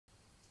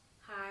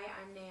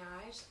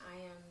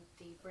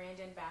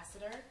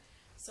ambassador,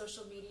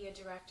 social media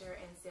director,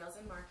 and sales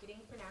and marketing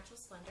for Natural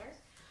Splendor.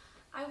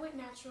 I went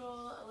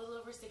natural a little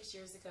over 6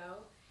 years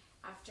ago.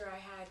 After I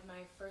had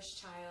my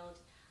first child,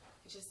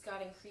 I just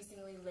got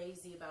increasingly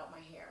lazy about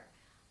my hair.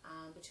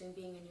 Between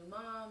being a new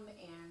mom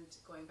and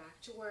going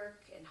back to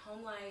work and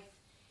home life,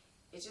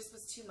 it just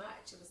was too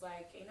much. It was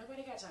like, ain't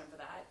nobody got time for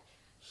that.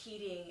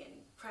 Heating and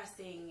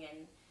pressing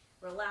and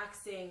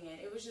relaxing, and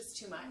it was just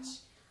too much.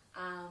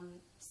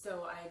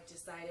 So I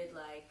decided,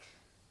 like,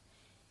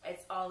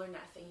 it's all or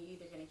nothing. You're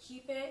either going to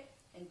keep it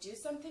and do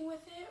something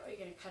with it, or you're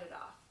going to cut it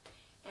off.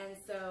 And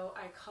so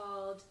I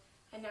called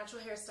a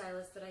natural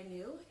hairstylist that I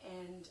knew,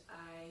 and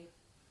I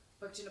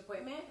booked an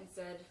appointment and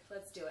said,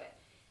 let's do it.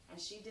 And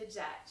she did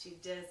that. She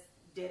just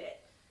did it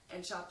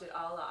and chopped it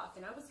all off,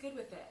 and I was good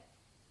with it.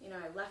 You know,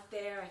 I left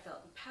there, I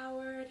felt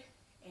empowered,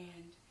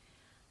 and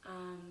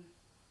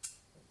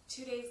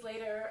 2 days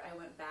later I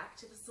went back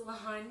to the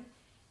salon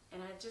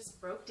and I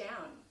just broke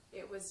down.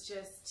 It was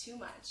just too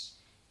much.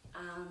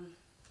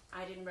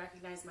 I didn't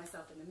recognize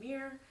myself in the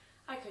mirror.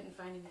 I couldn't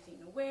find anything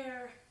to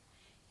wear.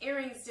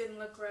 Earrings didn't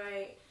look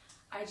right.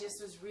 I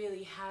just was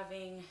really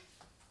having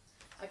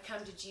a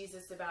come to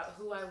Jesus about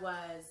who I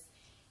was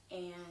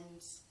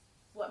and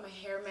what my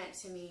hair meant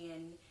to me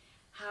and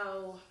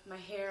how my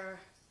hair,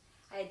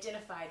 I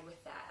identified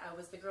with that. I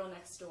was the girl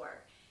next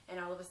door, and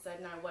all of a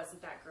sudden I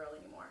wasn't that girl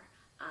anymore.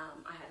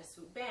 I had a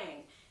swoop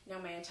bang. Now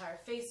my entire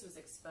face was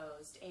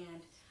exposed,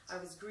 and I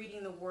was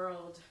greeting the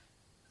world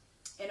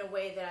in a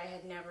way that I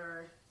had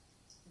never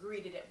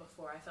greeted it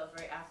before. I felt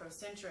very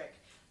Afrocentric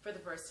for the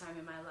first time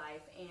in my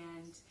life,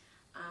 and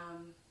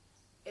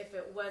if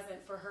it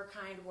wasn't for her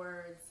kind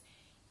words,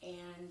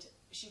 and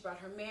she brought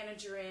her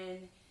manager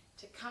in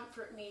to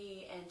comfort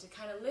me and to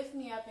kind of lift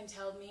me up and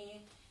tell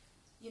me,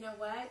 you know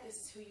what, this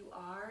is who you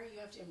are. You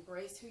have to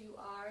embrace who you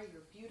are.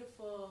 You're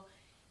beautiful.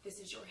 This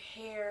is your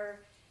hair.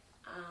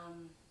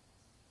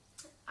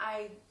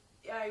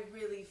 I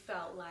really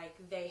felt like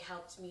they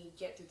helped me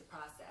get through the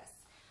process.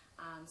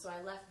 So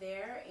I left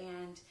there,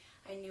 and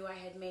I knew I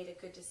had made a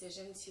good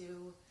decision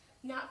to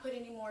not put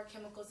any more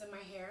chemicals in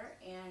my hair,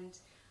 and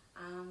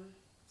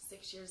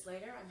 6 years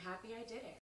later, I'm happy I did it.